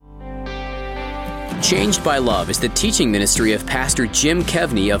Changed by Love is the teaching ministry of Pastor Jim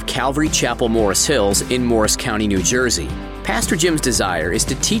Kevney of Calvary Chapel, Morris Hills in Morris County, New Jersey. Pastor Jim's desire is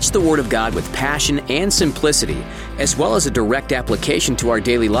to teach the Word of God with passion and simplicity, as well as a direct application to our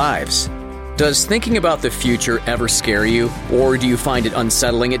daily lives. Does thinking about the future ever scare you, or do you find it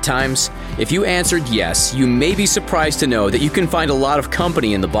unsettling at times? If you answered yes, you may be surprised to know that you can find a lot of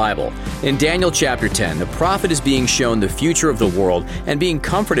company in the Bible. In Daniel chapter 10, the prophet is being shown the future of the world and being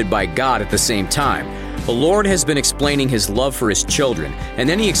comforted by God at the same time. The Lord has been explaining His love for His children, and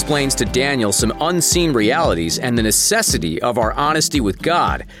then He explains to Daniel some unseen realities and the necessity of our honesty with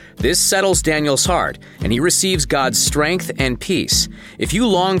God. This settles Daniel's heart, and he receives God's strength and peace. If you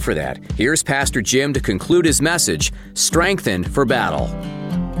long for that, here's Pastor Jim to conclude his message, Strengthened for Battle.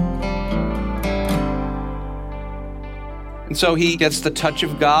 And so he gets the touch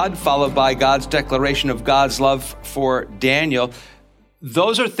of God, followed by God's declaration of God's love for Daniel.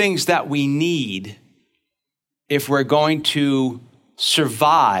 Those are things that we need if we're going to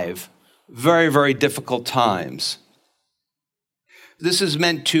survive very, very difficult times. This is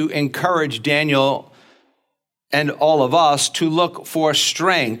meant to encourage Daniel and all of us to look for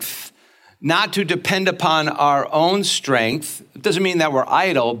strength, not to depend upon our own strength. It doesn't mean that we're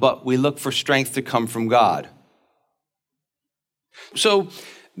idle, but we look for strength to come from God. So,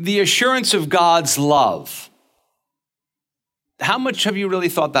 the assurance of God's love. How much have you really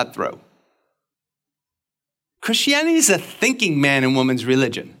thought that through? Christianity is a thinking man and woman's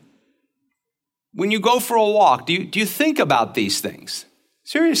religion. When you go for a walk, do you think about these things?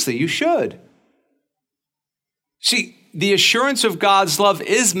 Seriously, you should. See, the assurance of God's love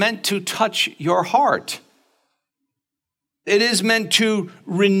is meant to touch your heart. It is meant to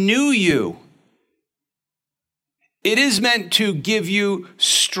renew you. It is meant to give you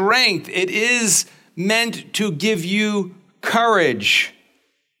strength. It is meant to give you courage.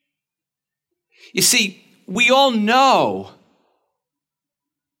 You see, we all know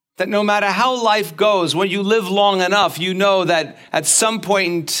that no matter how life goes, when you live long enough, you know that at some point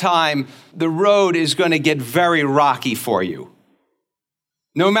in time, the road is going to get very rocky for you.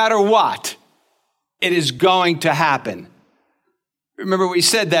 No matter what, it is going to happen. Remember, we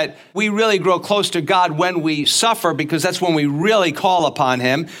said that we really grow close to God when we suffer, because that's when we really call upon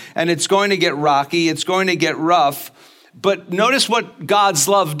Him, and it's going to get rocky, it's going to get rough. But notice what God's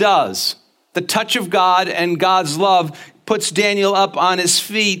love does. The touch of God and God's love puts Daniel up on his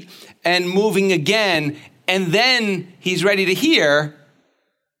feet and moving again, and then he's ready to hear,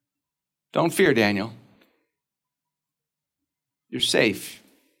 don't fear, Daniel. You're safe.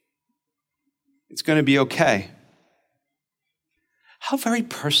 It's going to be okay. How very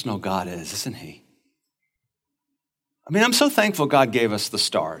personal God is, isn't He? I mean, I'm so thankful God gave us the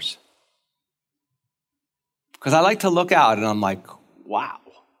stars. Because I like to look out and I'm like, wow,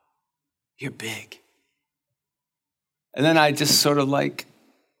 you're big. And then I just sort of like,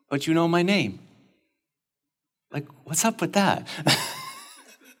 but you know my name. Like, what's up with that?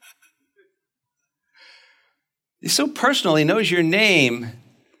 He's so personal, He knows your name.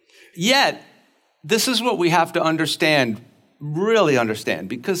 Yet, this is what we have to understand, really understand,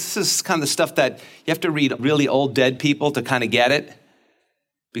 because this is kind of the stuff that you have to read really old dead people to kind of get it,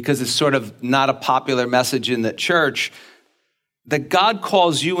 because it's sort of not a popular message in the church, that God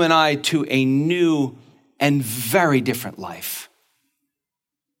calls you and I to a new and very different life.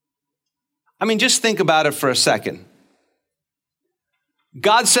 I mean, just think about it for a second.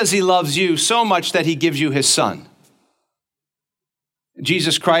 God says He loves you so much that He gives you His Son.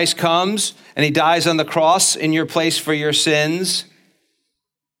 Jesus Christ comes and He dies on the cross in your place for your sins.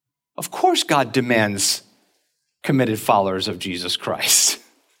 Of course, God demands committed followers of Jesus Christ.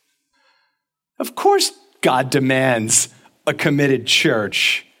 Of course, God demands a committed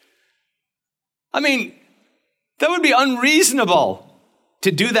church. I mean, that would be unreasonable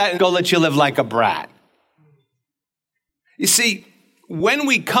to do that and go let you live like a brat. You see, when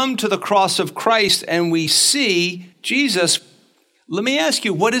we come to the cross of Christ and we see Jesus, let me ask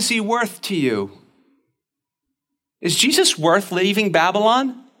you, what is He worth to you? Is Jesus worth leaving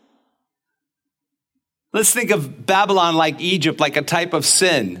Babylon? Let's think of Babylon like Egypt, like a type of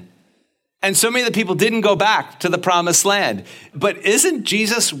sin. And so many of the people didn't go back to the promised land. But isn't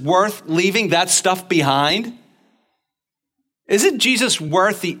Jesus worth leaving that stuff behind? Isn't Jesus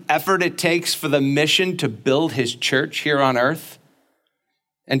worth the effort it takes for the mission to build His church here on earth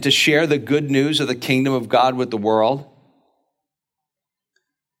and to share the good news of the kingdom of God with the world?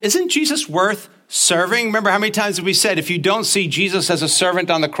 Isn't Jesus worth serving? Remember how many times have we said, if you don't see Jesus as a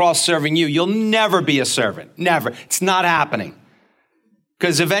servant on the cross serving you, you'll never be a servant. Never. It's not happening.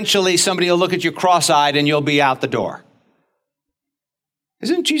 Because eventually somebody will look at you cross-eyed and you'll be out the door.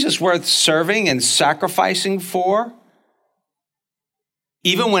 Isn't Jesus worth serving and sacrificing for?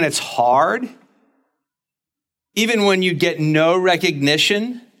 Even when it's hard? Even when you get no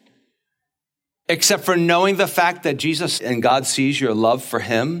recognition, except for knowing the fact that Jesus and God sees your love for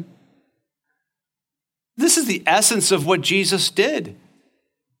him? This is the essence of what Jesus did.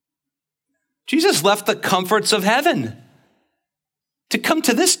 Jesus left the comforts of heaven to come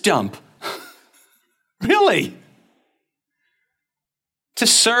to this dump. Really? To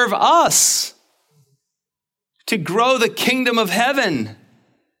serve us, to grow the kingdom of heaven,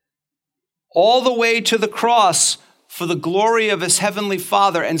 all the way to the cross for the glory of his heavenly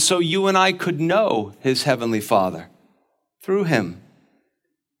Father, and so you and I could know his heavenly Father through him.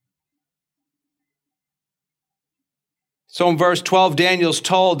 So in verse 12, Daniel's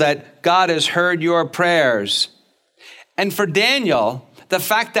told that God has heard your prayers. And for Daniel, the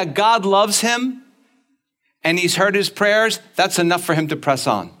fact that God loves him and he's heard his prayers, that's enough for him to press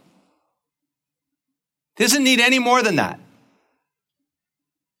on. He doesn't need any more than that.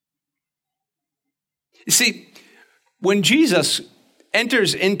 You see, when Jesus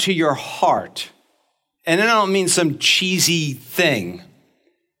enters into your heart, and I don't mean some cheesy thing,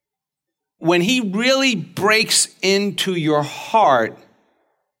 when he really breaks into your heart,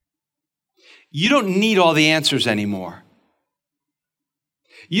 you don't need all the answers anymore.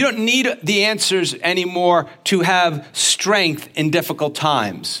 You don't need the answers anymore to have strength in difficult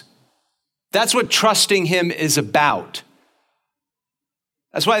times. That's what trusting him is about.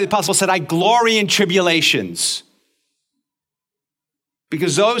 That's why the apostle said, I glory in tribulations.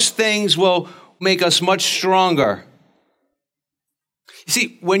 Because those things will make us much stronger. You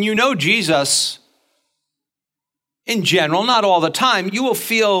see, when you know Jesus, in general, not all the time, you will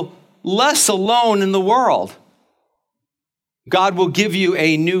feel less alone in the world. God will give you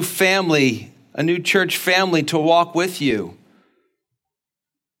a new family, a new church family to walk with you.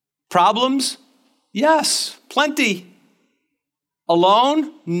 Problems? Yes, plenty.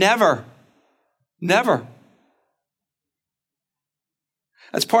 Alone? Never. Never.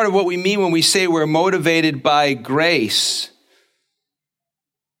 That's part of what we mean when we say we're motivated by grace.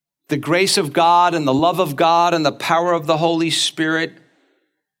 The grace of God and the love of God and the power of the Holy Spirit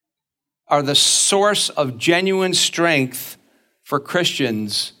are the source of genuine strength for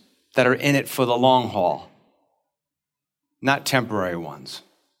Christians that are in it for the long haul, not temporary ones.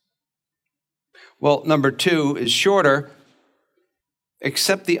 Well, number 2 is shorter.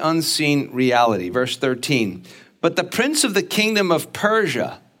 Accept the unseen reality. Verse 13. But the prince of the kingdom of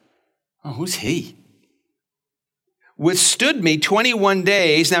Persia, who's he? Withstood me 21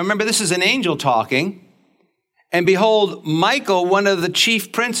 days. Now remember, this is an angel talking. And behold, Michael, one of the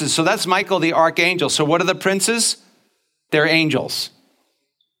chief princes. So that's Michael the archangel. So what are the princes? They're angels.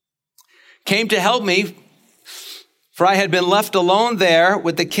 Came to help me, for I had been left alone there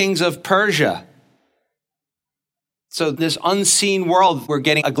with the kings of Persia. So this unseen world we're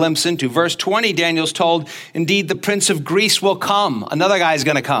getting a glimpse into. Verse 20, Daniel's told, indeed, the prince of Greece will come. Another guy's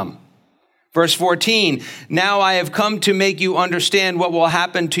going to come. Verse 14, now I have come to make you understand what will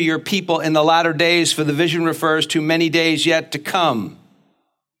happen to your people in the latter days, for the vision refers to many days yet to come.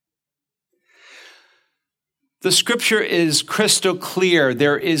 The scripture is crystal clear.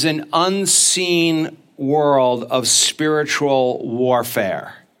 There is an unseen world of spiritual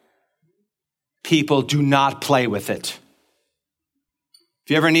warfare. People do not play with it.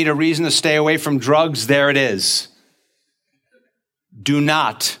 If you ever need a reason to stay away from drugs, there it is. Do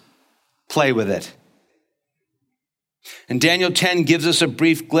not play with it. And Daniel 10 gives us a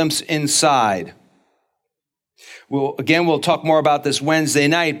brief glimpse inside. We'll talk more about this Wednesday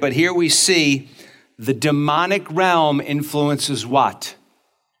night, but here we see the demonic realm influences what?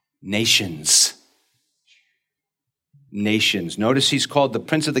 Nations. Nations. Notice he's called the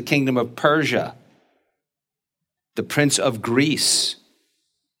prince of the kingdom of Persia, the prince of Greece.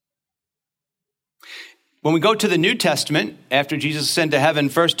 When we go to the New Testament, after Jesus ascended to heaven,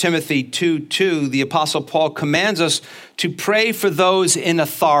 1 Timothy 2:2, the apostle Paul commands us to pray for those in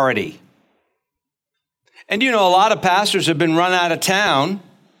authority. And you know, a lot of pastors have been run out of town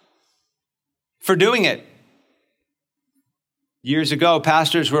for doing it. Years ago,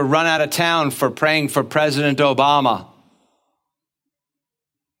 pastors were run out of town for praying for President Obama.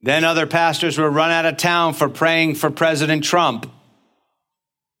 Then other pastors were run out of town for praying for President Trump.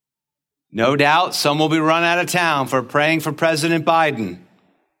 No doubt some will be run out of town for praying for President Biden.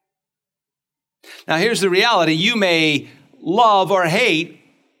 Now here's the reality. You may love or hate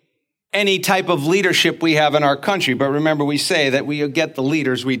any type of leadership we have in our country, but remember we say that we get the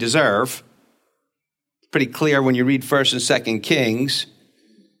leaders we deserve. It's pretty clear when you read 1st and 2nd Kings.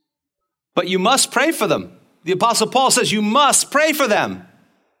 But you must pray for them. The Apostle Paul says you must pray for them.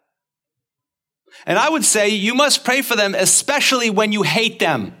 And I would say you must pray for them, especially when you hate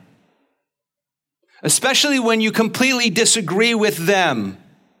them, especially when you completely disagree with them.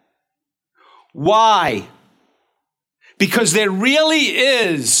 Why? Because there really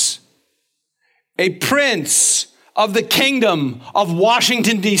is a prince of the kingdom of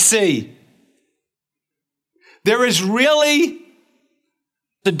Washington, D.C. There is really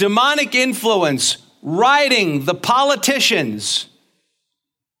the demonic influence riding the politicians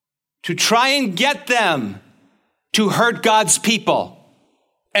to try and get them to hurt God's people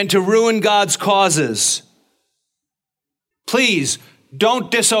and to ruin God's causes. Please don't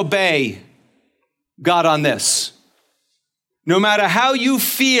disobey God on this. No matter how you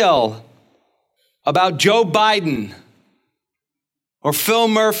feel about Joe Biden or Phil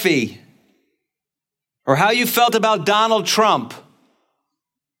Murphy or how you felt about Donald Trump,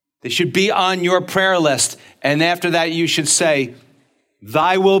 they should be on your prayer list. And after that, you should say,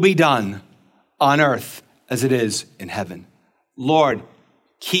 "Thy will be done on earth as it is in heaven." Lord,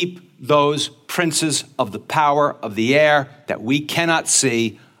 keep those princes of the power of the air that we cannot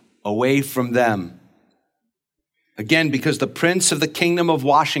see away from them. Again, because the prince of the kingdom of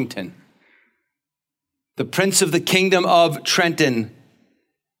Washington, the prince of the kingdom of Trenton,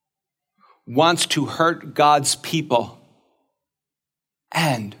 wants to hurt God's people.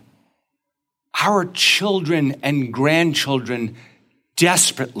 And our children and grandchildren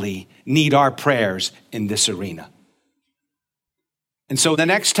desperately need our prayers in this arena. And so the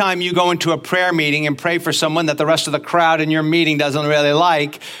next time you go into a prayer meeting and pray for someone that the rest of the crowd in your meeting doesn't really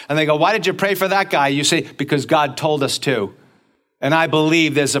like, and they go, "Why did you pray for that guy?" You say, "Because God told us to. And I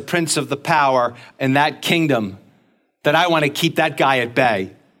believe there's a prince of the power in that kingdom that I want to keep that guy at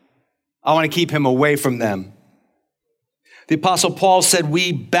bay. I want to keep him away from them." The Apostle Paul said,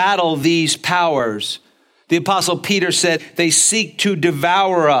 we battle these powers. The Apostle Peter said, they seek to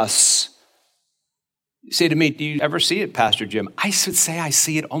devour us. You say to me, "Do you ever see it, Pastor Jim?" I should say I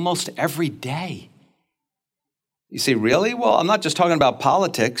see it almost every day. You say, "Really?" Well, I'm not just talking about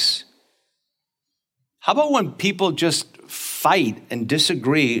politics. How about when people just fight and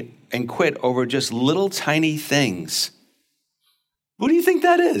disagree and quit over just little tiny things? Who do you think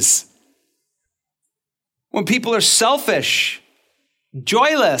that is? When people are selfish,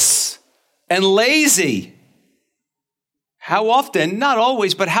 joyless, and lazy. How often, not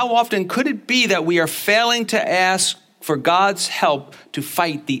always, but how often could it be that we are failing to ask for God's help to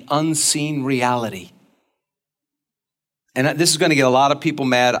fight the unseen reality? And this is going to get a lot of people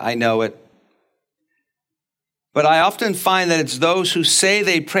mad, I know it. But I often find that it's those who say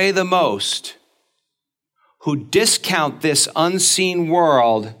they pray the most, who discount this unseen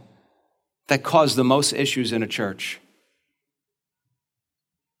world, that cause the most issues in a church.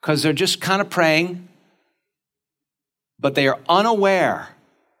 Because they're just kind of praying, but they are unaware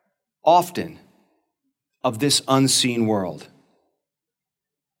often of this unseen world.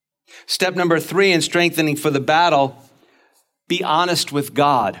 Step number 3 in strengthening for the battle, be honest with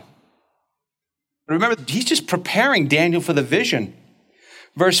God. Remember, he's just preparing Daniel for the vision.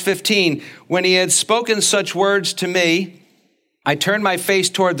 Verse 15, when he had spoken such words to me, I turned my face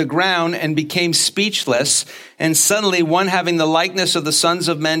toward the ground and became speechless, and suddenly one having the likeness of the sons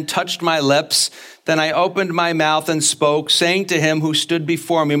of men touched my lips. Then I opened my mouth and spoke, saying to him who stood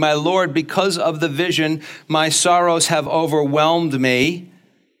before me, "My Lord, because of the vision, my sorrows have overwhelmed me,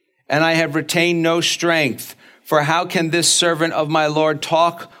 and I have retained no strength. For how can this servant of my Lord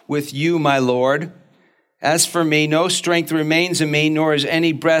talk with you, my Lord? As for me, no strength remains in me, nor is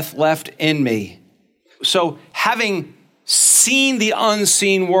any breath left in me." So having seen the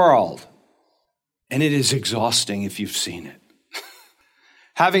unseen world, and it is exhausting if you've seen it.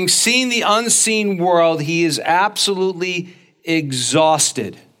 Having seen the unseen world, he is absolutely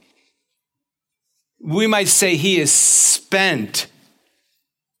exhausted. We might say he is spent.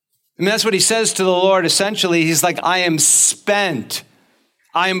 I mean, that's what he says to the Lord, essentially. He's like, "I am spent.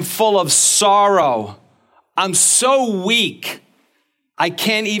 I am full of sorrow. I'm so weak, I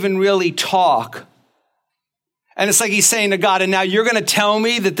can't even really talk." And it's like he's saying to God, and now you're going to tell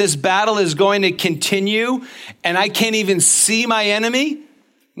me that this battle is going to continue and I can't even see my enemy?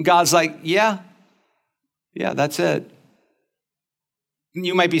 And God's like, yeah, that's it.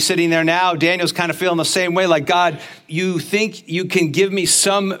 You might be sitting there now. Daniel's kind of feeling the same way, like, "God, you think you can give me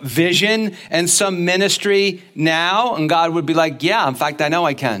some vision and some ministry now?" And God would be like, "Yeah, in fact, I know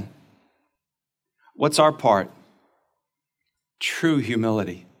I can." What's our part? True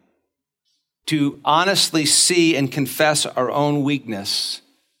humility. To honestly see and confess our own weakness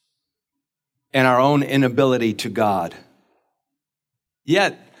and our own inability to God.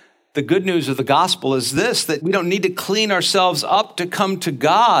 Yet, the good news of the gospel is this, that we don't need to clean ourselves up to come to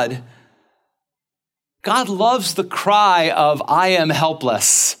God. God loves the cry of, I am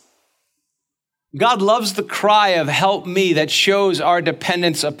helpless. God loves the cry of help me that shows our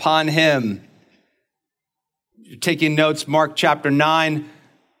dependence upon him. You're taking notes, Mark chapter 9,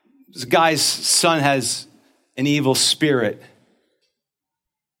 this guy's son has an evil spirit.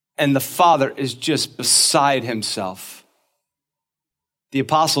 And the father is just beside himself. The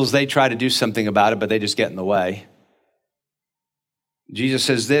apostles, they try to do something about it, but they just get in the way. Jesus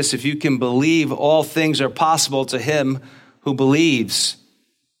says this, if you can believe, all things are possible to him who believes.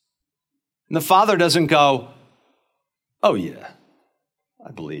 And the father doesn't go, oh yeah,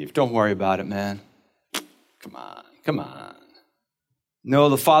 I believe. Don't worry about it, man. Come on. No,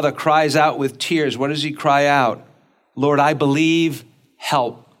 the father cries out with tears. What does he cry out? Lord, I believe,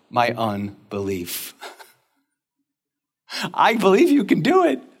 help my unbelief. I believe you can do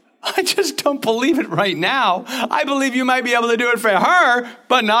it. I just don't believe it right now. I believe you might be able to do it for her,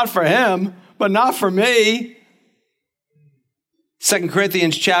 but not for him, but not for me. 2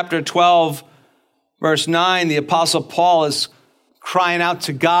 Corinthians chapter 12, verse 9, the apostle Paul is crying out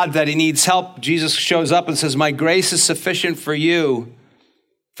to God that he needs help. Jesus shows up and says, my grace is sufficient for you,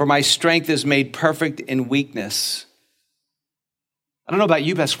 for my strength is made perfect in weakness. I don't know about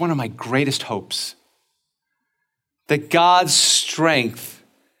you, but that's one of my greatest hopes. That God's strength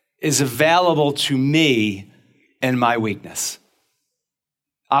is available to me in my weakness.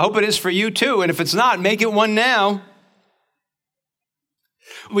 I hope it is for you too, and if it's not, make it one now.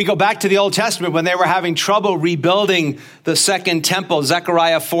 We go back to the Old Testament when they were having trouble rebuilding the second temple.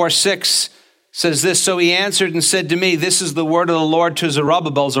 Zechariah 4:6 says this, so he answered and said to me, this is the word of the Lord to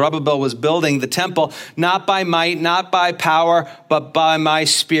Zerubbabel. Zerubbabel was building the temple, not by might, not by power, but by my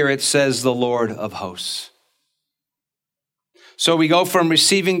spirit, says the Lord of hosts. So we go from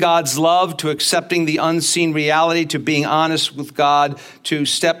receiving God's love to accepting the unseen reality to being honest with God to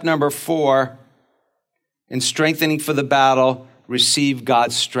step number 4, in strengthening for the battle, receive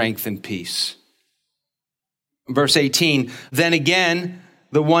God's strength and peace. Verse 18, then again,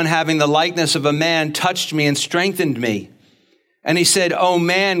 the one having the likeness of a man touched me and strengthened me. And he said, O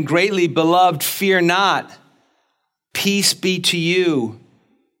man, greatly beloved, fear not. Peace be to you.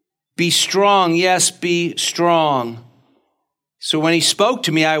 Be strong, yes, be strong. So when he spoke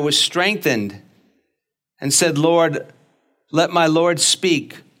to me, I was strengthened and said, Lord, let my Lord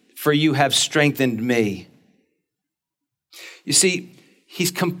speak, for you have strengthened me. You see, he's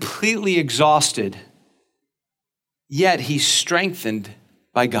completely exhausted, yet he's strengthened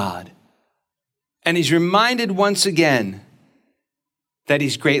by God. And he's reminded once again that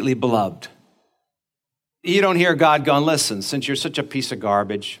he's greatly beloved. You don't hear God going, listen, since you're such a piece of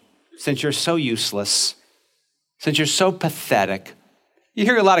garbage, since you're so useless, since you're so pathetic. You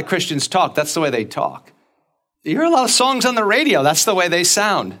hear a lot of Christians talk, that's the way they talk. You hear a lot of songs on the radio, that's the way they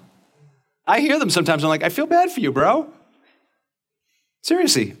sound. I hear them sometimes, I'm like, I feel bad for you, bro.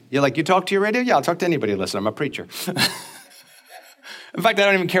 Seriously, you're like, you talk to your radio? Yeah, I'll talk to anybody who listens. I'm a preacher. In fact, I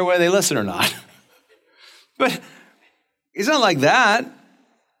don't even care whether they listen or not. But he's not like that.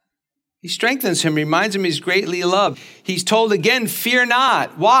 He strengthens him, reminds him he's greatly loved. He's told again, fear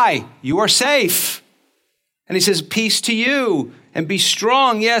not. Why? You are safe. And he says, peace to you and be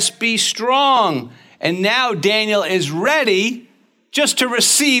strong. Yes, be strong. And now Daniel is ready just to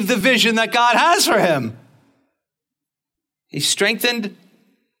receive the vision that God has for him. He's strengthened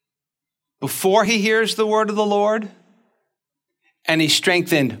before he hears the word of the Lord. And he's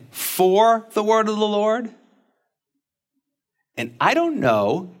strengthened for the word of the Lord. And I don't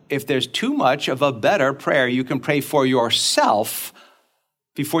know if there's too much of a better prayer you can pray for yourself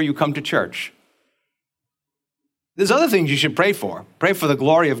before you come to church. There's other things you should pray for. Pray for the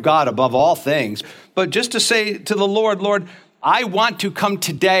glory of God above all things. But just to say to the Lord, Lord, I want to come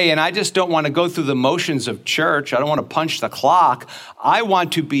today, and I just don't want to go through the motions of church. I don't want to punch the clock. I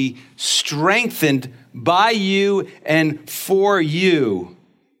want to be strengthened by you and for you.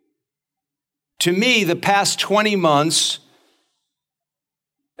 To me, the past 20 months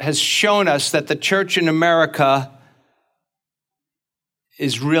has shown us that the church in America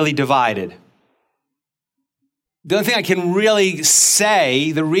is really divided. The only thing I can really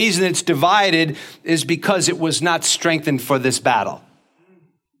say, the reason it's divided is because it was not strengthened for this battle.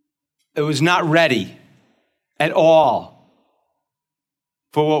 It was not ready at all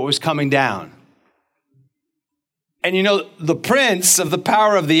for what was coming down. And you know, the prince of the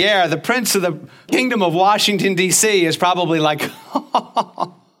power of the air, the prince of the kingdom of Washington, D.C. is probably like,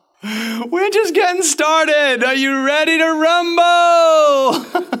 we're just getting started. Are you ready to rumble?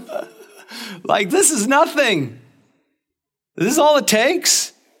 Like, this is nothing. This is all it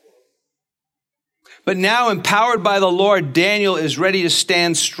takes. But now, empowered by the Lord, Daniel is ready to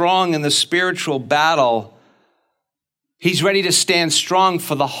stand strong in the spiritual battle. He's ready to stand strong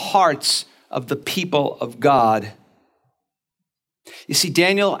for the hearts of the people of God. You see,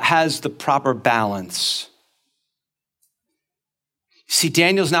 Daniel has the proper balance. You see,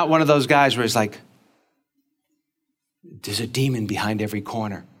 Daniel's not one of those guys where he's like, there's a demon behind every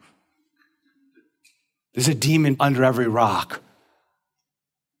corner. There's a demon under every rock.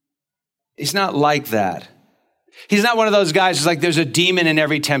 He's not like that. He's not one of those guys who's like, there's a demon in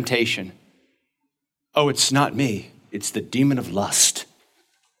every temptation. Oh, it's not me. It's the demon of lust.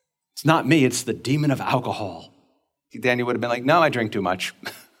 It's not me. It's the demon of alcohol. Daniel would have been like, no, I drink too much.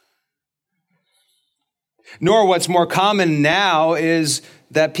 Nor what's more common now is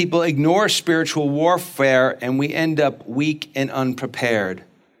that people ignore spiritual warfare and we end up weak and unprepared.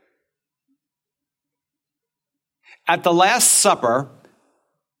 At the Last Supper,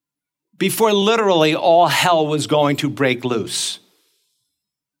 before literally all hell was going to break loose,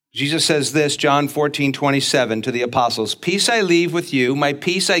 Jesus says this, John 14:27 to the apostles, "Peace I leave with you, my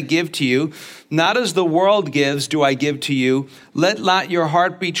peace I give to you. Not as the world gives do I give to you. Let not your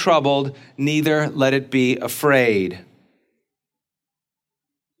heart be troubled, neither let it be afraid."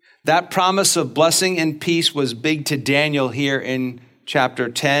 That promise of blessing and peace was big to Daniel here in chapter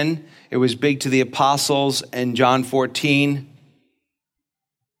 10. It was big to the apostles in John 14.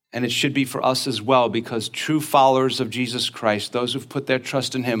 And it should be for us as well, because true followers of Jesus Christ, those who've put their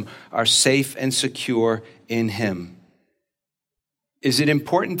trust in him, are safe and secure in him. Is it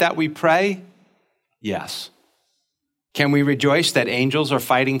important that we pray? Yes. Can we rejoice that angels are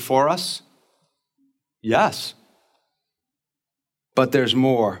fighting for us? Yes. But there's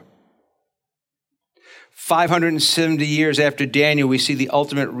more. 570 years after Daniel, we see the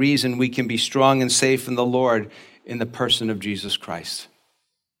ultimate reason we can be strong and safe in the Lord in the person of Jesus Christ.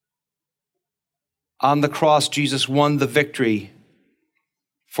 On the cross, Jesus won the victory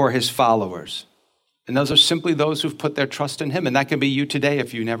for his followers. And those are simply those who've put their trust in him. And that can be you today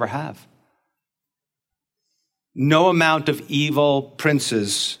if you never have. No amount of evil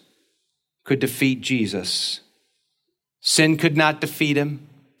princes could defeat Jesus. Sin could not defeat him.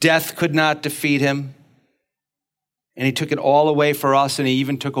 Death could not defeat him. And he took it all away for us, and he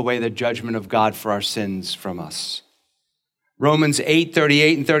even took away the judgment of God for our sins from us. Romans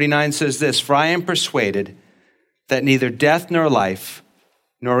 8:38 and 39 says this, "For I am persuaded that neither death nor life,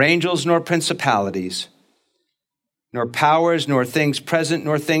 nor angels nor principalities, nor powers, nor things present,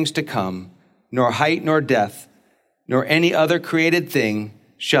 nor things to come, nor height, nor depth, nor any other created thing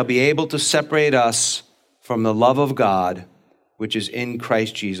shall be able to separate us from the love of God, which is in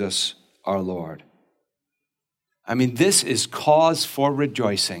Christ Jesus our Lord." I mean, this is cause for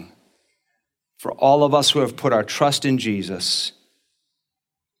rejoicing for all of us who have put our trust in Jesus,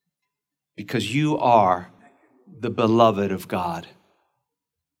 because you are the beloved of God.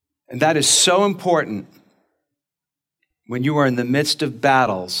 And that is so important when you are in the midst of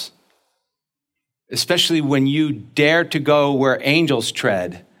battles, especially when you dare to go where angels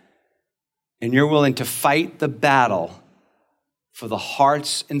tread and you're willing to fight the battle for the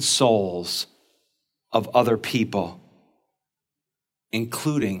hearts and souls of other people,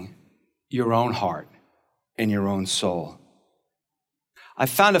 including your own heart and your own soul. I've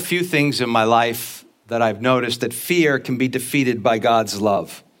found a few things in my life that I've noticed that fear can be defeated by God's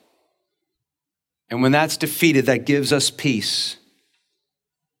love. And when that's defeated, that gives us peace,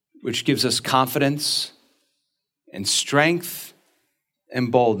 which gives us confidence and strength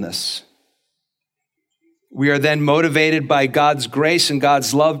and boldness. We are then motivated by God's grace and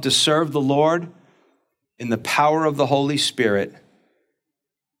God's love to serve the Lord in the power of the Holy Spirit,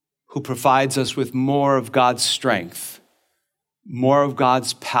 who provides us with more of God's strength, more of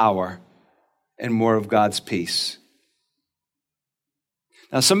God's power, and more of God's peace.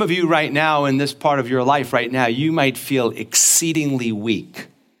 Now, some of you right now in this part of your life right now, you might feel exceedingly weak.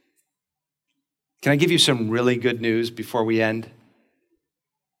 Can I give you some really good news before we end?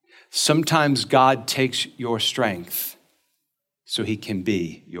 Sometimes God takes your strength so he can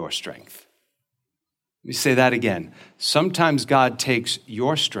be your strength. Let me say that again. Sometimes God takes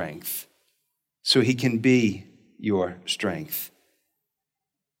your strength so he can be your strength,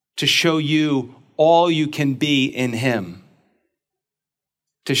 to show you all you can be in him,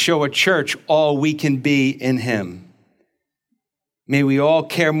 to show a church all we can be in him. May we all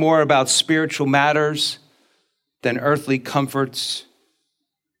care more about spiritual matters than earthly comforts.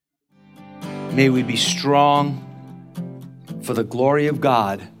 May we be strong for the glory of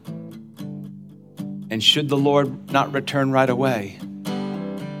God. And should the Lord not return right away,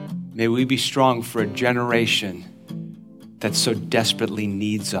 may we be strong for a generation that so desperately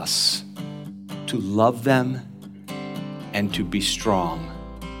needs us to love them and to be strong.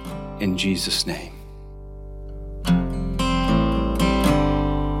 In Jesus' name.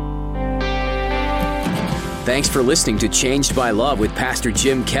 Thanks for listening to Changed by Love with Pastor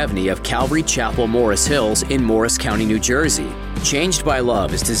Jim Kevney of Calvary Chapel, Morris Hills in Morris County, New Jersey. Changed by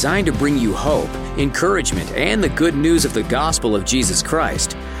Love is designed to bring you hope, encouragement, and the good news of the gospel of Jesus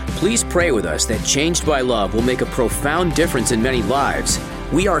Christ. Please pray with us that Changed by Love will make a profound difference in many lives.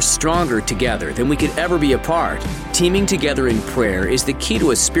 We are stronger together than we could ever be apart. Teaming together in prayer is the key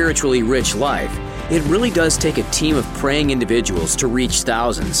to a spiritually rich life. It really does take a team of praying individuals to reach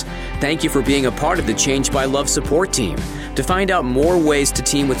thousands. Thank you for being a part of the Changed by Love support team. To find out more ways to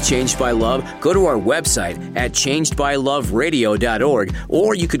team with Changed by Love, go to our website at changedbyloveradio.org,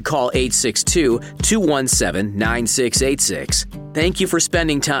 or you could call 862-217-9686. Thank you for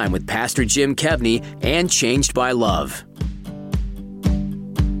spending time with Pastor Jim Kevney and Changed by Love.